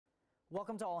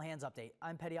Welcome to All Hands Update.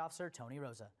 I'm Petty Officer Tony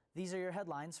Rosa. These are your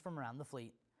headlines from around the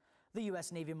fleet. The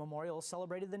U.S. Navy Memorial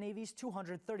celebrated the Navy's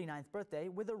 239th birthday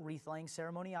with a wreath-laying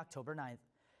ceremony October 9th.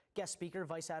 Guest speaker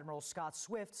Vice Admiral Scott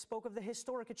Swift spoke of the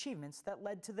historic achievements that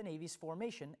led to the Navy's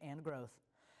formation and growth.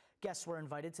 Guests were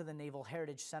invited to the Naval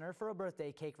Heritage Center for a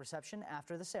birthday cake reception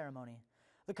after the ceremony.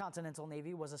 The Continental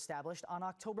Navy was established on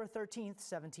October 13,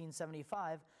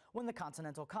 1775, when the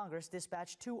Continental Congress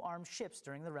dispatched 2 armed ships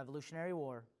during the Revolutionary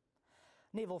War.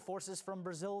 Naval forces from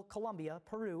Brazil, Colombia,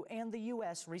 Peru, and the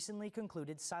U.S. recently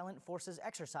concluded Silent Forces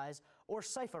Exercise, or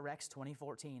SIFOREX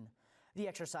 2014. The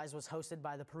exercise was hosted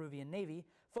by the Peruvian Navy,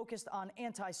 focused on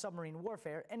anti-submarine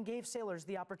warfare, and gave sailors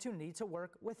the opportunity to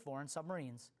work with foreign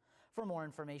submarines. For more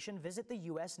information, visit the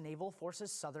U.S. Naval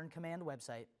Forces Southern Command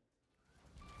website.